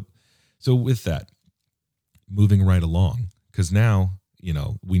 So with that, moving right along, because now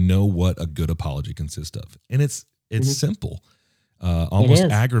we know what a good apology consists of, and it's Mhm. simple, It almost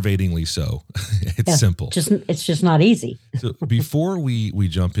is. aggravatingly so. It's Yeah. simple. It's just not easy. So before we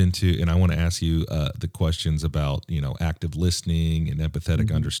jump into, and I want to ask you the questions about active listening and empathetic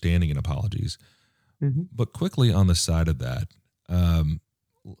Mhm. understanding and apologies, Mhm. but quickly on the side of that, um,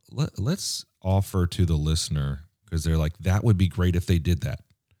 let's offer to the listener, because they're like, that would be great if they did that.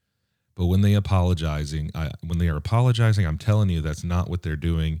 But when when they are apologizing, I'm telling you that's not what they're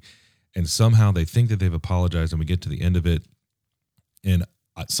doing, and somehow they think that they've apologized, and we get to the end of it, and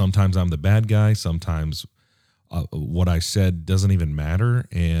sometimes I'm the bad guy, sometimes what I said doesn't even matter,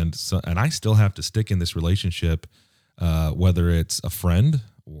 and I still have to stick in this relationship, whether it's a friend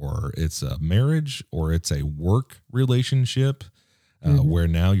or it's a marriage or it's a work relationship, Mhm. where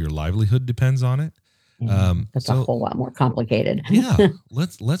now your livelihood depends on it. Yeah. That's a So whole lot more complicated. yeah,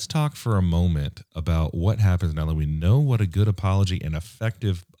 let's talk for a moment about what happens now that we know what a good apology and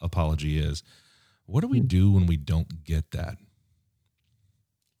effective apology is. What do we do when we don't get that?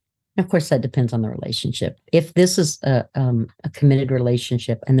 Of course, that depends on the relationship. If this is a committed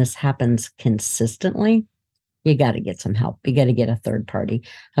relationship and this happens consistently, you got to get some help. You got to get a third party,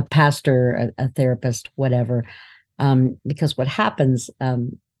 a pastor, a therapist, whatever. Because what happens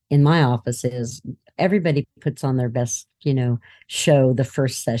in my office is everybody puts on their best, show the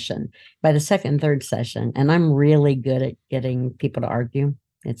first session. By the second and third session, and I'm really good at getting people to argue.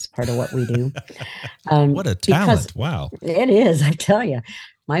 It's part of what we do. What a Because talent. Wow. it is, I tell you.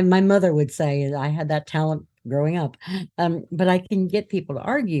 My mother would say I had that talent growing up. But I can get people to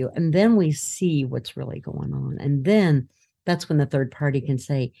argue, and then we see what's really going on. And then that's when the third party can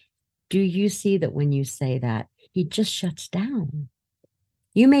say, do you see that when you say that, he just shuts down?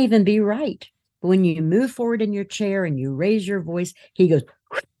 You may even be right. But when you move forward in your chair and you raise your voice, he goes,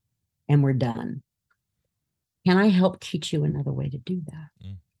 and we're done. Can I help teach you another way to do that?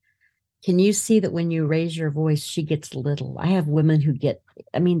 Mm, Can you see that when you raise your voice, she gets little? I have women who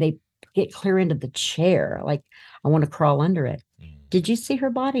they get clear into the chair. Like, I want to crawl under it. mm, Did you see her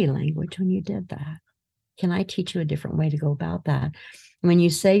body language when you did that? Can I teach you a different way to go about that? When you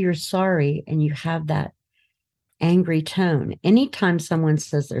say you're sorry and you have that angry tone, anytime someone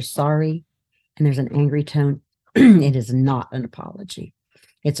says they're sorry and there's an angry tone, it is not an apology.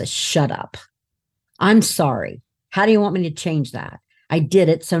 It's a shut up. I'm sorry. How do you want me to change that? I did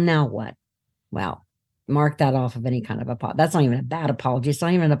it. So now what? Well, mark that off of any kind of apology. That's not even a bad apology. It's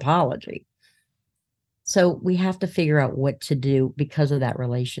not even an apology. So we have to figure out what to do because of that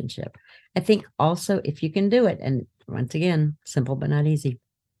relationship. I think also if you can do it, and once again, simple but not easy,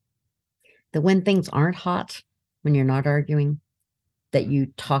 that when things aren't hot, when you're not arguing, that you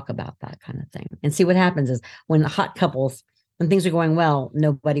talk about that kind of thing. And see what happens is when hot couples, When things are going well,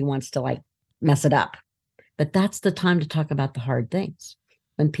 nobody wants to like mess it up. But that's the time to talk about the hard things.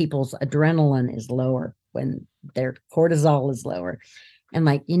 When people's adrenaline is lower, when their cortisol is lower. And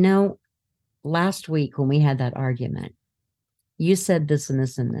like, last week when we had that argument, you said this and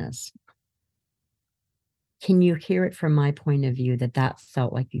this and this. Can you hear it from my point of view that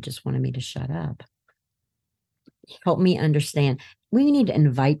felt like you just wanted me to shut up? Help me understand. We need to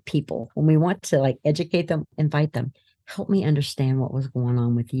invite people when we want to like educate them, invite them. Help me understand what was going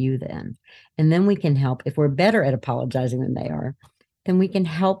on with you then. And then we can help. If we're better at apologizing than they are, then we can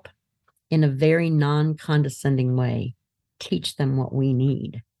help in a very non-condescending way, teach them what we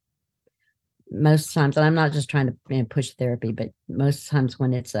need. Most times, and I'm not just trying to push therapy, but most times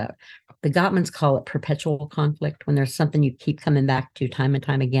when it's the Gottmans call it perpetual conflict, when there's something you keep coming back to time and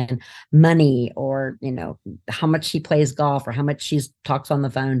time again, money, or, how much she plays golf or how much she talks on the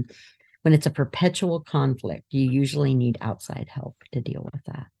phone. When it's a perpetual conflict, you usually need outside help to deal with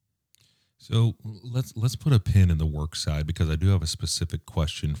that. So let's put a pin in the work side, because I do have a specific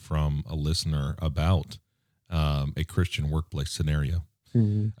question from a listener about a Christian workplace scenario.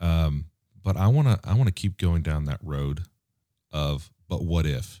 Mm-hmm. But I wanna keep going down that road of, but what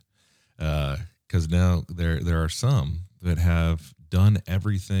if? Because now there are some that have done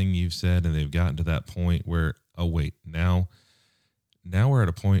everything you've said, and they've gotten to that point where, oh wait, now we're at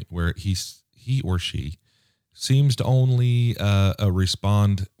a point where he or she seems to only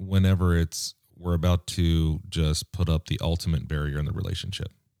respond whenever we're about to just put up the ultimate barrier in the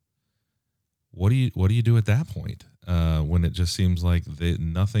relationship. What do you do at that point when it just seems like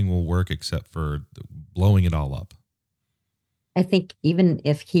nothing will work except for blowing it all up? I think even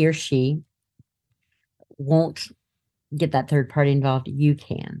if he or she won't get that third party involved, you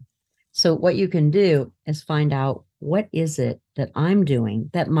can. So what you can do is find out, what is it that I'm doing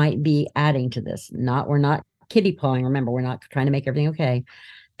that might be adding to this? We're not kitty pawing. Remember, we're not trying to make everything okay,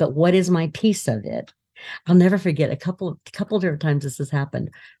 but what is my piece of it? I'll never forget a couple of different times this has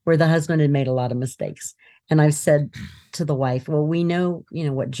happened where the husband had made a lot of mistakes. And I've said to the wife, well, we know,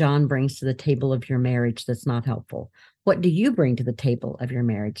 what John brings to the table of your marriage that's not helpful. What do you bring to the table of your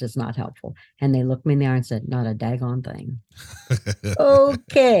marriage that's not helpful? And they looked me in the eye and said, not a daggone thing.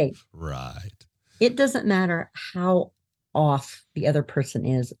 Okay. Right. It doesn't matter how off the other person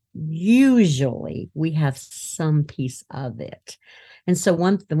is. Usually we have some piece of it. And so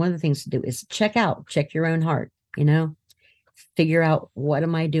one of the things to do is check your own heart, figure out, what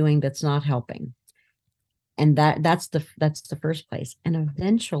am I doing that's not helping? And that's the first place. And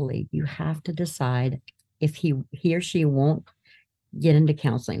eventually you have to decide, if he or she won't get into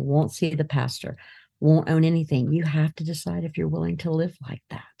counseling, won't see the pastor, won't own anything, you have to decide if you're willing to live like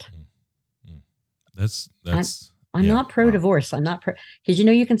that. I'm not pro divorce. I'm not pro, because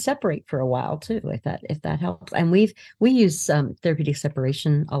you can separate for a while too, if that helps. And we use therapeutic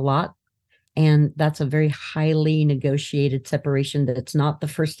separation a lot, and that's a very highly negotiated separation. That's not the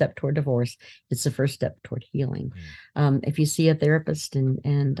first step toward divorce; it's the first step toward healing. If you see a therapist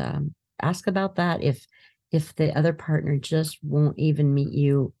and ask about that, if the other partner just won't even meet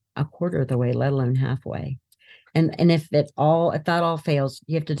you a quarter of the way, let alone halfway, and if that all fails,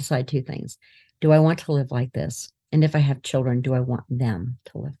 you have to decide two things: do I want to live like this? And if I have children, do I want them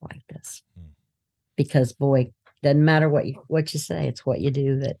to live like this? Because boy, doesn't matter what you say, it's what you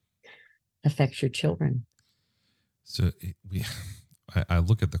do that affects your children. So I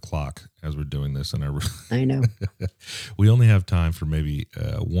look at the clock as we're doing this, and I know we only have time for maybe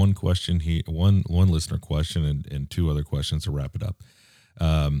one question here, one listener question, and two other questions to wrap it up.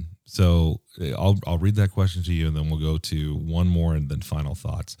 So I'll read that question to you, and then we'll go to one more and then final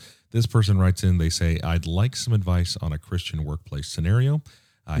thoughts. This person writes in, they say, I'd like some advice on a Christian workplace scenario.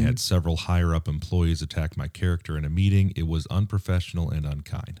 I had several higher up employees attack my character in a meeting. It was unprofessional and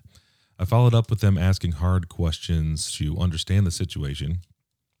unkind. I followed up with them asking hard questions to understand the situation.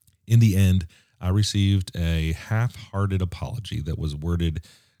 In the end, I received a half-hearted apology that was worded,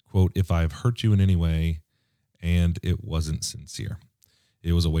 quote, if I've hurt you in any way, and it wasn't sincere.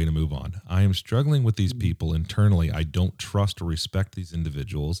 It was a way to move on. I am struggling with these people internally. I don't trust or respect these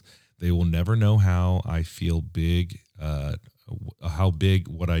individuals. They will never know how I feel how big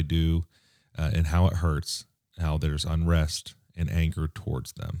what I do, and how it hurts, how there's unrest and anger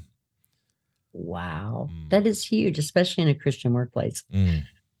towards them. Wow. That is huge, especially in a Christian workplace.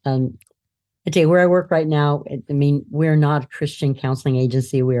 I tell you, where I work right now, I mean, we're not a Christian counseling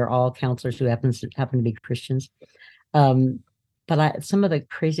agency. We are all counselors who happen to be Christians. But some of the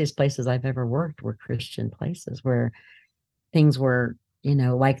craziest places I've ever worked were Christian places where things were,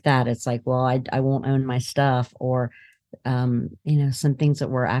 like that. It's like, well, I won't own my stuff, or some things that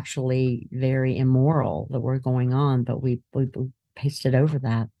were actually very immoral that were going on, but we pasted over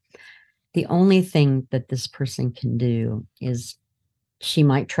that. The only thing that this person can do is she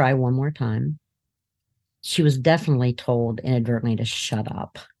might try one more time. She was definitely told inadvertently to shut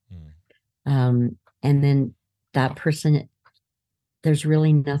up. And then that person, there's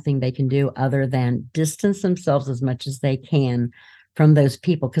really nothing they can do other than distance themselves as much as they can from those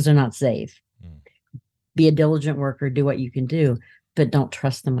people because they're not safe. Be a diligent worker, do what you can do, but don't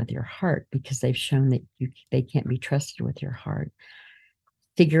trust them with your heart because they've shown that they can't be trusted with your heart.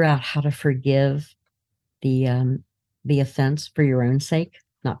 Figure out how to forgive the offense for your own sake,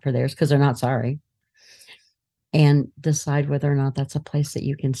 not for theirs, because they're not sorry. And decide whether or not that's a place that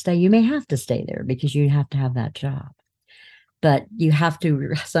you can stay. You may have to stay there because you have to have that job. But you have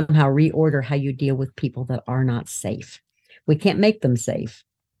to somehow reorder how you deal with people that are not safe. We can't make them safe.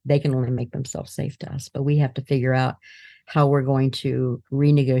 They can only make themselves safe to us. But we have to figure out how we're going to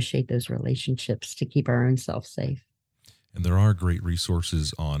renegotiate those relationships to keep our own self safe. And there are great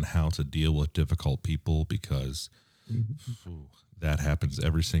resources on how to deal with difficult people because that happens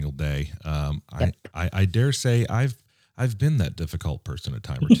every single day. Yep. I dare say I've been that difficult person a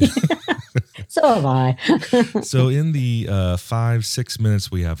time or two. So have I. So in the 5-6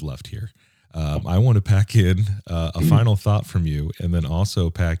 minutes we have left here, I want to pack in a final thought from you, and then also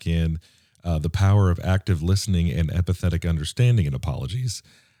pack in the power of active listening and empathetic understanding in apologies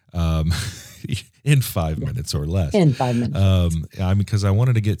in 5 minutes or less. In 5 minutes. Because I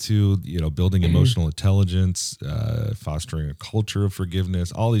wanted to get to, building emotional intelligence, fostering a culture of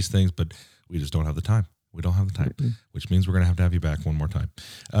forgiveness, all these things, but we just don't have the time. We don't have the time, which means we're going to have you back one more time.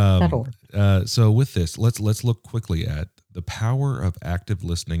 So with this, let's look quickly at the power of active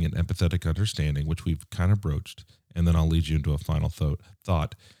listening and empathetic understanding, which we've kind of broached, and then I'll lead you into a final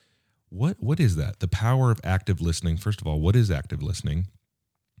thought. What is that? The power of active listening. First of all, what is active listening?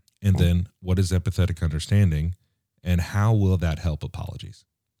 And then what is empathetic understanding, and how will that help apologies?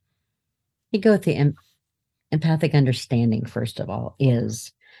 You go with the empathic understanding, first of all,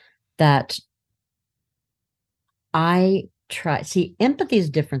 is that empathy is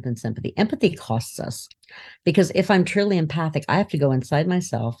different than sympathy. Empathy costs us because if I'm truly empathic, I have to go inside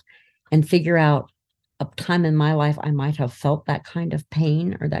myself and figure out a time in my life I might have felt that kind of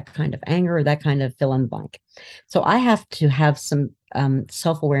pain or that kind of anger or that kind of fill in blank. So I have to have some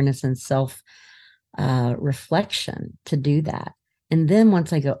self-awareness and self-reflection to do that. And then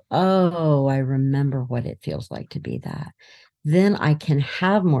once I go, oh, I remember what it feels like to be that, then I can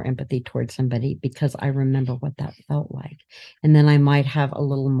have more empathy towards somebody because I remember what that felt like. And then I might have a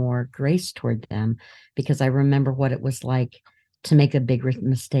little more grace toward them because I remember what it was like to make a big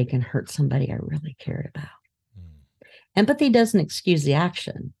mistake and hurt somebody I really cared about. Empathy doesn't excuse the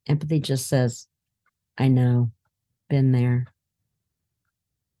action. Empathy just says, I know, been there.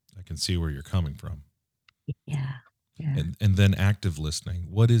 I can see where you're coming from. Yeah. And then active listening.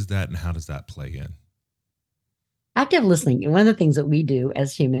 What is that and how does that play in? Active listening, one of the things that we do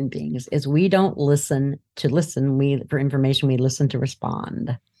as human beings is we don't listen to listen. For information, we listen to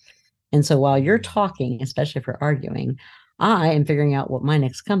respond. And so while you're talking, especially if we're arguing, I am figuring out what my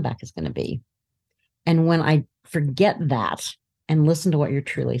next comeback is going to be. And when I forget that and listen to what you're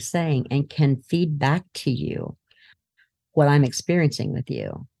truly saying and can feed back to you what I'm experiencing with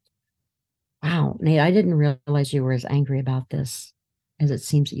you. Wow, Nate, I didn't realize you were as angry about this as it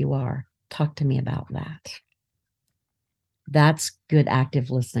seems that you are. Talk to me about that. That's good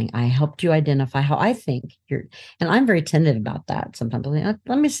active listening. I helped you identify how I think you're, and I'm very tentative about that. Sometimes I think,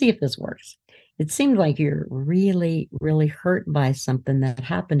 let me see if this works. It seemed like you're really, really hurt by something that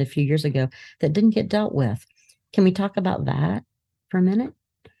happened a few years ago that didn't get dealt with. Can we talk about that for a minute?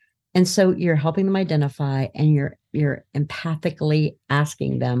 And so you're helping them identify, and you're empathically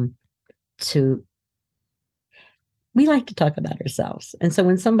asking them to. We like to talk about ourselves. And so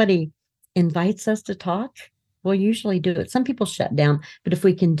when somebody invites us to talk, we'll usually do it. Some people shut down, but if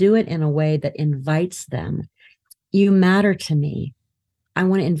we can do it in a way that invites them, you matter to me. I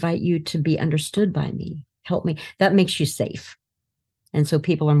want to invite you to be understood by me. Help me. That makes you safe. And so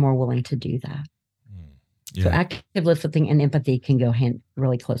people are more willing to do that. Yeah. So active listening and empathy can go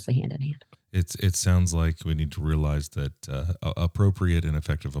really closely hand in hand. It sounds like we need to realize that appropriate and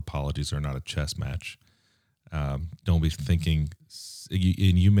effective apologies are not a chess match. Don't be thinking,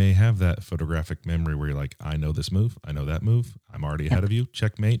 and you may have that photographic memory where you're like, I know this move, I know that move, I'm already ahead of you,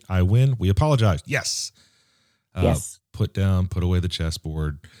 checkmate, I win, we apologize, yes. Yes. Put away the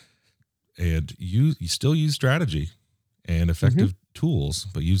chessboard, and you still use strategy and effective tools,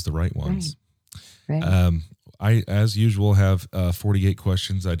 but use the right ones. Right. I, as usual, have 48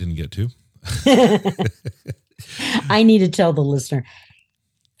 questions I didn't get to. I need to tell the listener,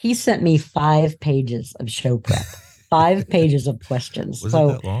 he sent me 5 pages of show prep, 5 pages of questions. Was it So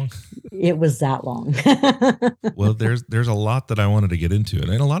that long? it was that long. Well, there's a lot that I wanted to get into, and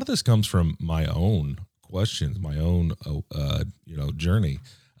a lot of this comes from my own questions, my own journey.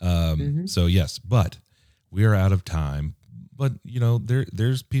 So yes, but we are out of time. But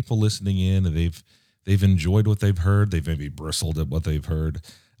there's people listening in, and they've enjoyed what they've heard. They've maybe bristled at what they've heard.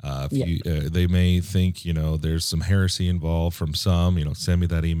 They may think, there's some heresy involved from some, send me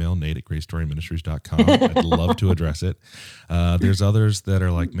that email, nate@gracetoryministries.com. I'd love to address it. There's others that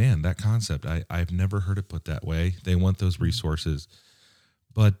are like, man, that concept, I've never heard it put that way. They want those resources.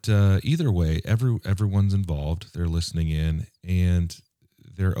 But either way, everyone's involved. They're listening in, and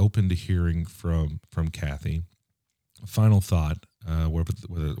they're open to hearing from Kathy. Final thought, with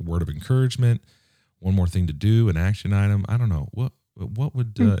a word of encouragement, one more thing to do, an action item. I don't know. What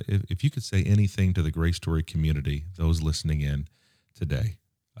would, if you could say anything to the Grace Story community, those listening in today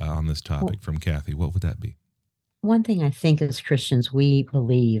on this topic from Kathy, what would that be? One thing I think as Christians we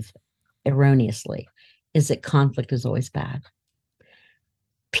believe erroneously is that conflict is always bad.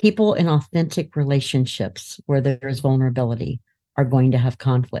 People in authentic relationships where there is vulnerability are going to have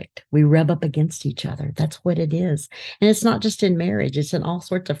conflict. We rub up against each other. That's what it is. And it's not just in marriage, it's in all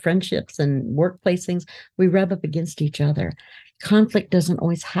sorts of friendships and workplace things. We rub up against each other. Conflict doesn't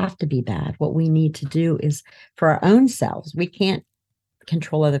always have to be bad. What we need to do is, for our own selves, we can't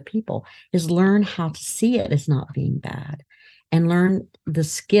control other people, is learn how to see it as not being bad and learn the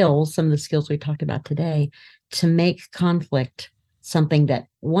skills, some of the skills we talked about today, to make conflict something that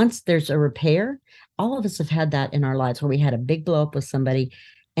once there's a repair. All of us have had that in our lives where we had a big blow up with somebody,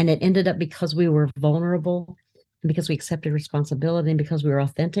 and it ended up because we were vulnerable and because we accepted responsibility and because we were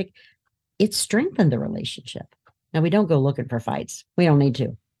authentic, it strengthened the relationship. Now, we don't go looking for fights. We don't need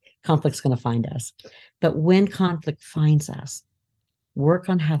to. Conflict's going to find us. But when conflict finds us, work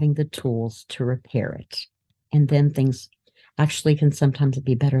on having the tools to repair it. And then things actually can sometimes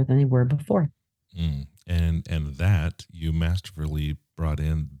be better than they were before. And that you masterfully brought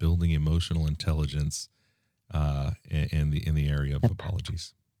in building emotional intelligence in the area of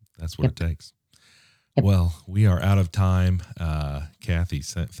apologies. That's what it takes. Yep. Well, we are out of time. Kathy,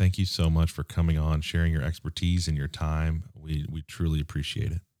 thank you so much for coming on, sharing your expertise and your time. We truly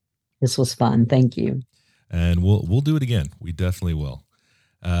appreciate it. This was fun. Thank you. And we'll do it again. We definitely will.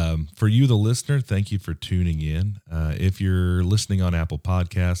 For you, the listener, thank you for tuning in. If you're listening on Apple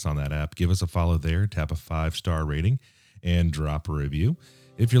Podcasts, on that app, give us a follow there, tap a 5-star rating, and drop a review.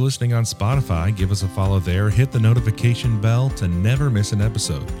 If you're listening on Spotify, give us a follow there, hit the notification bell to never miss an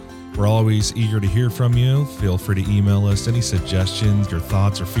episode. We're always eager to hear from you. Feel free to email us any suggestions, your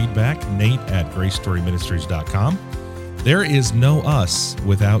thoughts, or feedback, nate@gracetoryministries.com. There is no us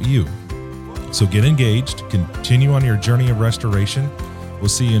without you. So get engaged, continue on your journey of restoration. We'll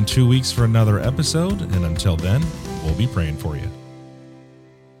see you in 2 weeks for another episode, and until then, we'll be praying for you.